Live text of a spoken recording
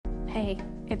Hey,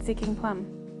 it's Seeking Plum.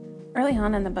 Early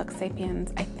on in the book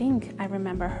Sapiens, I think I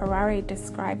remember Harari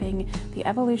describing the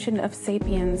evolution of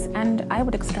sapiens, and I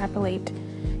would extrapolate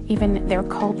even their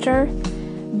culture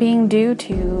being due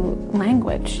to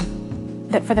language.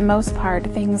 That for the most part,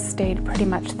 things stayed pretty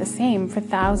much the same for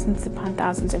thousands upon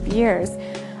thousands of years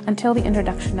until the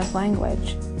introduction of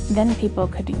language. Then people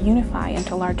could unify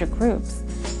into larger groups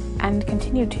and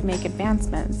continue to make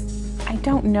advancements. I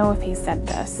don't know if he said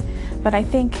this, but I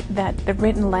think that the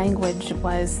written language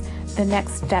was the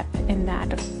next step in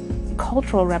that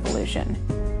cultural revolution.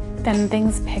 Then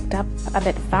things picked up a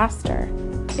bit faster.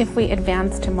 If we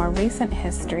advance to more recent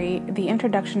history, the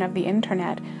introduction of the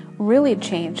internet really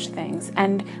changed things,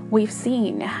 and we've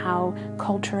seen how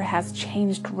culture has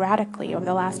changed radically over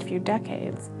the last few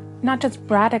decades. Not just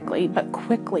radically, but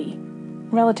quickly,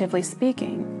 relatively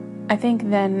speaking. I think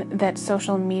then that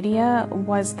social media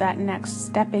was that next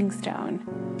stepping stone.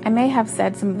 I may have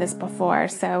said some of this before,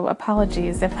 so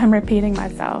apologies if I'm repeating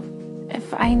myself.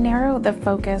 If I narrow the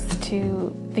focus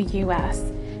to the US,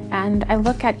 and I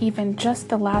look at even just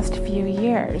the last few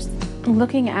years,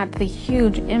 looking at the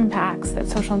huge impacts that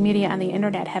social media and the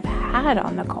internet have had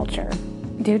on the culture,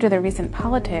 due to the recent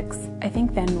politics, I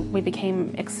think then we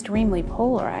became extremely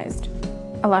polarized.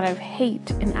 A lot of hate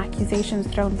and accusations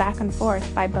thrown back and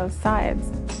forth by both sides,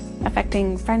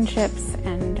 affecting friendships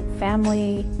and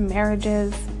family,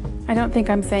 marriages. I don't think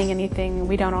I'm saying anything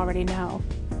we don't already know.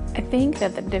 I think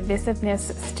that the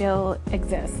divisiveness still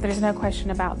exists. There's no question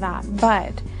about that.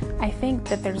 But I think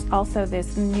that there's also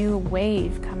this new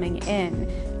wave coming in,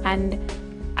 and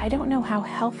I don't know how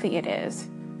healthy it is.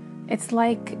 It's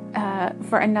like,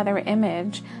 for another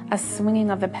image, a swinging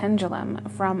of the pendulum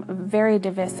from very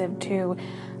divisive to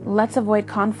let's avoid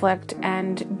conflict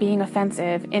and being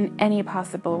offensive in any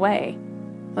possible way.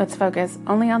 Let's focus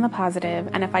only on the positive,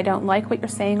 and if I don't like what you're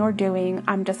saying or doing,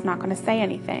 I'm just not going to say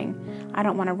anything. I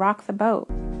don't want to rock the boat.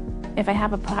 If I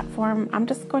have a platform, I'm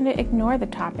just going to ignore the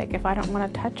topic if I don't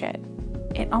want to touch it.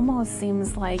 It almost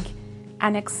seems like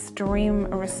an extreme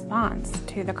response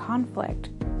to the conflict.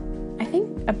 I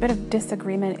think a bit of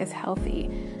disagreement is healthy,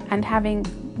 and having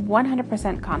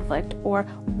 100% conflict or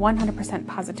 100%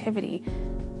 positivity,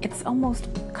 it's almost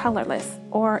colorless,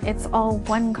 or it's all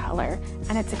one color,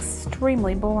 and it's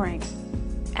extremely boring.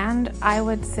 And I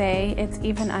would say it's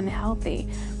even unhealthy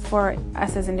for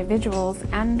us as individuals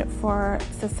and for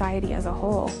society as a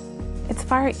whole. It's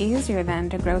far easier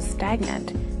then to grow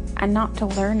stagnant and not to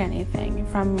learn anything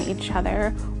from each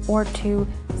other or to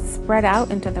spread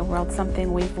out into the world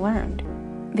something we've learned.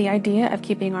 The idea of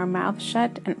keeping our mouths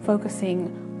shut and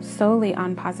focusing solely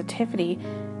on positivity,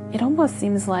 it almost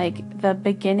seems like the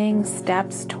beginning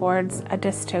steps towards a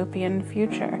dystopian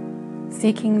future,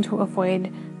 seeking to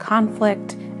avoid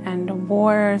conflict and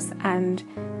wars and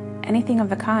anything of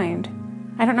the kind.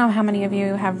 I don't know how many of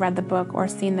you have read the book or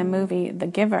seen the movie The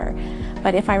Giver,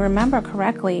 but if I remember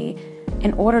correctly,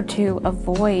 in order to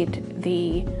avoid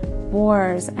the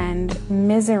wars and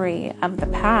misery of the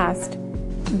past,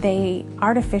 they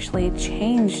artificially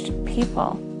changed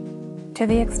people to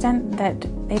the extent that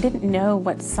they didn't know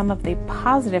what some of the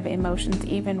positive emotions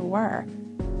even were,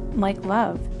 like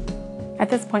love. At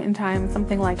this point in time,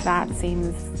 something like that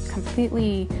seems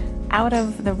completely out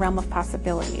of the realm of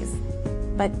possibilities,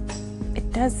 but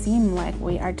it does seem like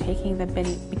we are taking the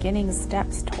beginning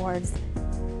steps towards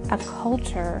a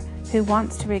culture who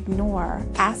wants to ignore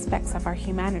aspects of our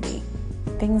humanity,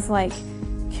 things like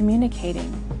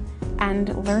communicating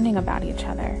and learning about each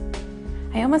other.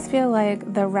 I almost feel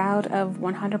like the route of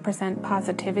 100%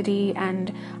 positivity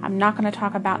and I'm not going to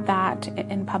talk about that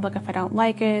in public if I don't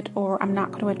like it, or I'm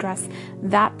not going to address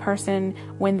that person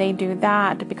when they do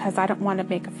that because I don't want to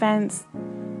make offense,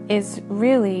 is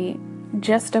really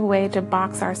just a way to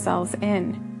box ourselves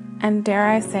in. And dare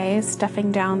I say,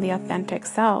 stuffing down the authentic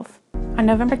self. On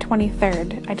November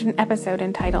 23rd, I did an episode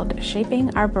entitled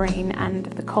Shaping Our Brain and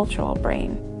the Cultural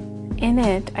Brain. In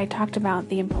it, I talked about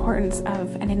the importance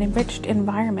of an enriched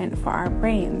environment for our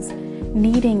brains,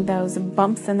 needing those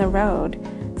bumps in the road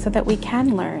so that we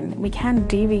can learn, we can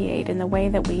deviate in the way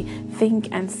that we think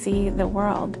and see the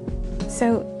world.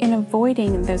 So in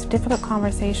avoiding those difficult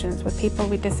conversations with people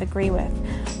we disagree with,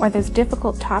 or those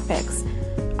difficult topics,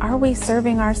 are we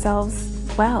serving ourselves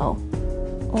well?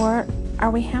 Or are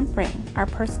we hampering our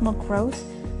personal growth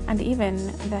and even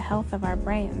the health of our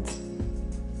brains?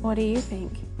 What do you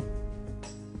think?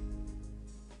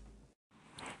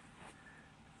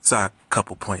 So a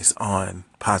couple points on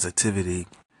positivity.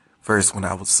 First, when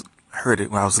I was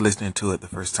listening to it the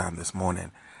first time this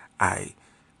morning, I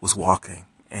was walking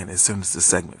And as soon as the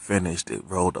segment finished, it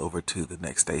rolled over to the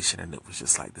next station, and it was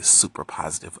just like this super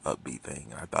positive, upbeat thing.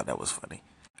 And I thought that was funny.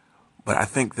 But I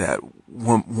think that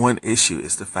one issue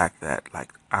is the fact that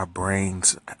like our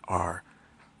brains are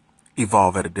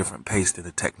evolve at a different pace than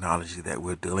the technology that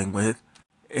we're dealing with.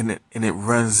 And it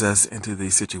runs us into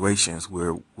these situations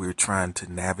where we're trying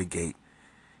to navigate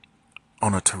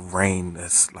on a terrain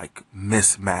that's like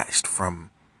mismatched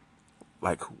from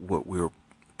like what we're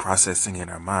processing in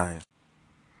our minds.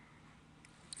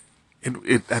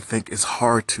 I think it's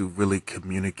hard to really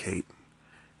communicate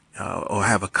or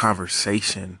have a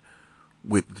conversation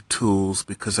with the tools,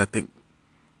 because I think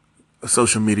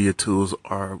social media tools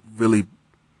are really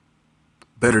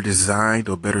better designed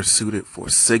or better suited for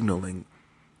signaling,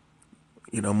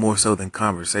 more so than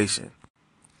conversation.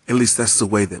 At least that's the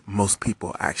way that most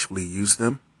people actually use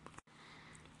them.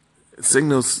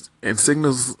 Signals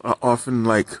are often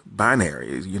like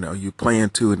binary. You play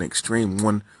into an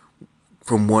extreme,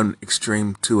 from one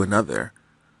extreme to another.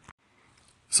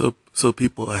 So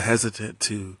people are hesitant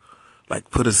to like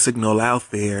put a signal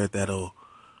out there that'll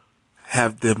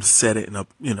have them set up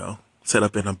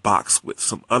in a box with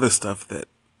some other stuff that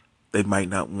they might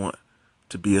not want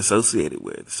to be associated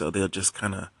with. So they'll just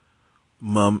kind of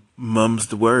mums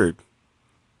the word.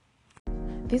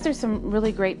 These are some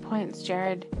really great points,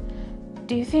 Jared.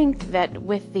 Do you think that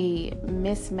with the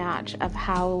mismatch of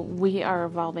how we are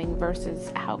evolving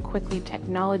versus how quickly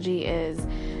technology is,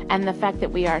 and the fact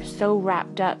that we are so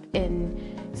wrapped up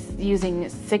in using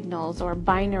signals or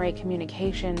binary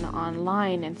communication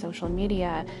online and social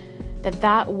media,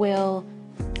 that will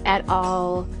at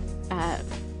all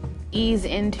ease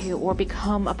into or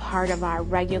become a part of our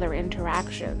regular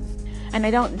interactions? And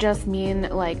I don't just mean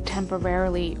like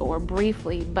temporarily or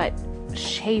briefly, but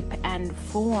shape and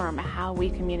form how we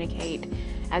communicate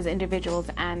as individuals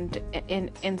and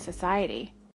in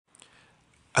society.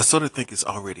 I sort of think it's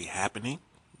already happening.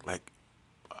 Like,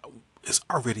 it's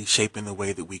already shaping the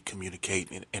way that we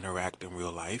communicate and interact in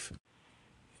real life,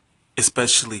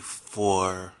 especially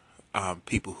for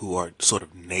people who are sort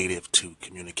of native to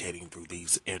communicating through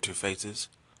these interfaces.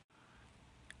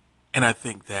 And I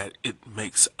think that it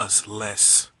makes us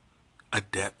less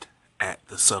adept at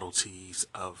the subtleties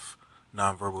of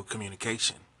nonverbal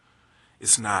communication.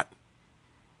 It's not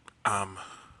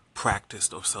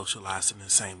practiced or socialized in the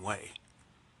same way.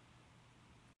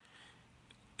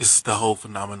 It's the whole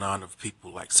phenomenon of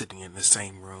people like sitting in the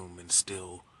same room and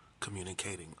still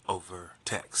communicating over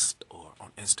text or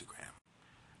on Instagram.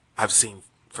 I've seen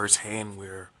firsthand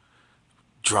where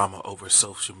drama over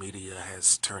social media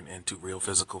has turned into real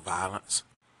physical violence,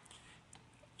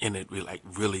 and it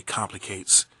really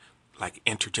complicates like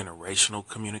intergenerational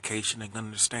communication and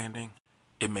understanding.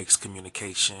 It makes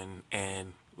communication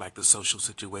and like the social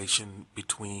situation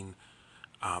between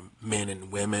men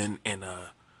and women in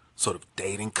a sort of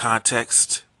dating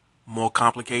context more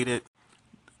complicated.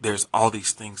 There's all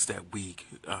these things that we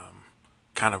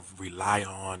kind of rely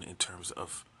on in terms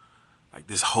of like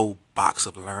this whole box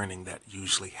of learning that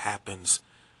usually happens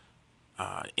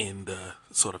in the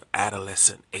sort of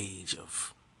adolescent age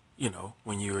of,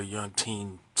 when you're a young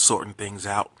teen sorting things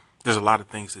out. There's a lot of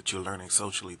things that you're learning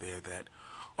socially there that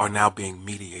are now being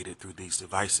mediated through these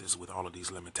devices with all of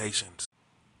these limitations.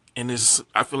 And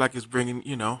I feel like it's bringing,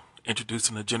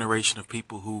 introducing a generation of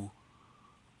people who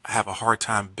have a hard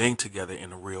time being together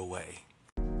in a real way.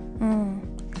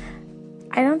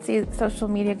 I don't see social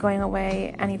media going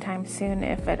away anytime soon,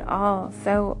 if at all.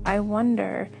 So I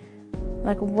wonder,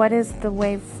 what is the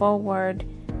way forward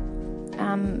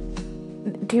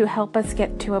to help us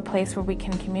get to a place where we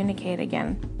can communicate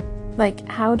again?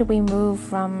 How do we move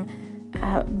from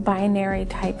binary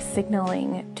type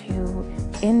signaling to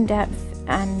in-depth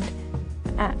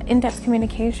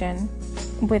communication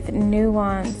with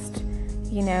nuanced,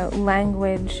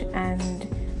 language and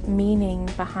meaning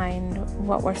behind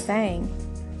what we're saying?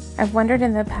 I've wondered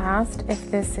in the past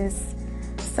if this is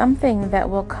something that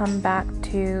will come back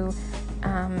to,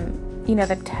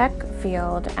 the tech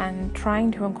field and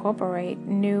trying to incorporate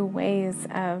new ways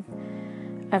of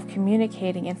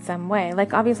communicating in some way.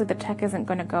 Obviously the tech isn't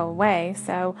going to go away,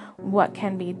 so what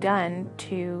can be done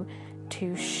to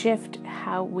shift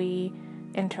how we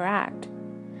interact,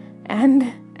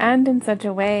 and in such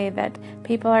a way that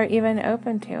people are even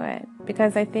open to it?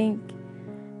 Because I think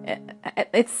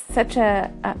it's such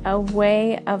a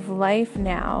way of life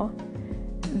now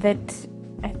that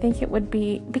I think it would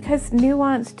be, because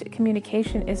nuanced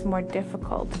communication is more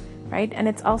difficult, right? And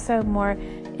it's also more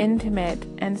intimate,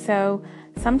 and so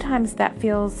sometimes that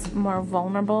feels more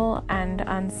vulnerable and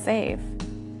unsafe.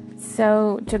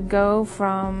 So to go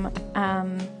from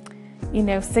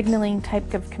signaling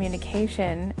type of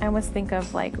communication. I always think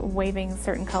of like waving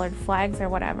certain colored flags or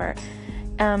whatever.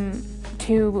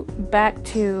 To back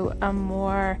to a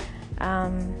more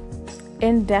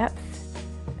in-depth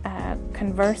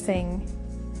conversing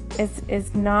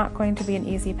is not going to be an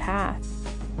easy path.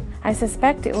 I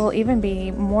suspect it will even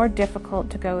be more difficult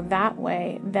to go that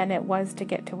way than it was to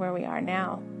get to where we are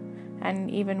now, and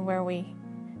even where we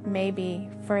may be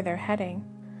further heading.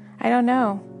 I don't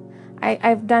know.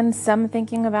 I've done some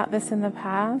thinking about this in the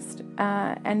past,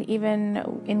 and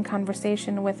even in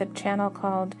conversation with a channel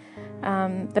called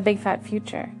The Big Fat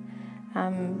Future.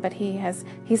 But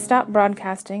he stopped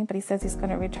broadcasting, but he says he's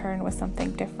going to return with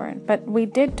something different. But we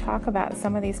did talk about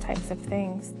some of these types of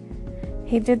things.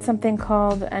 He did something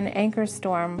called an anchor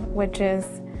storm, which is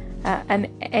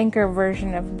an anchor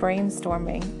version of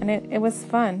brainstorming, and it was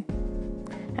fun.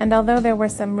 And although there were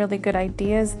some really good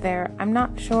ideas there, I'm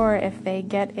not sure if they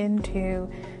get into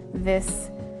this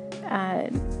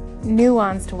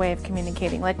nuanced way of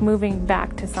communicating, like moving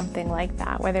back to something like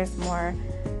that, where there's more,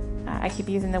 I keep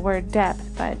using the word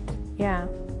depth, but yeah.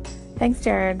 Thanks,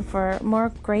 Jared, for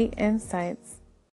more great insights.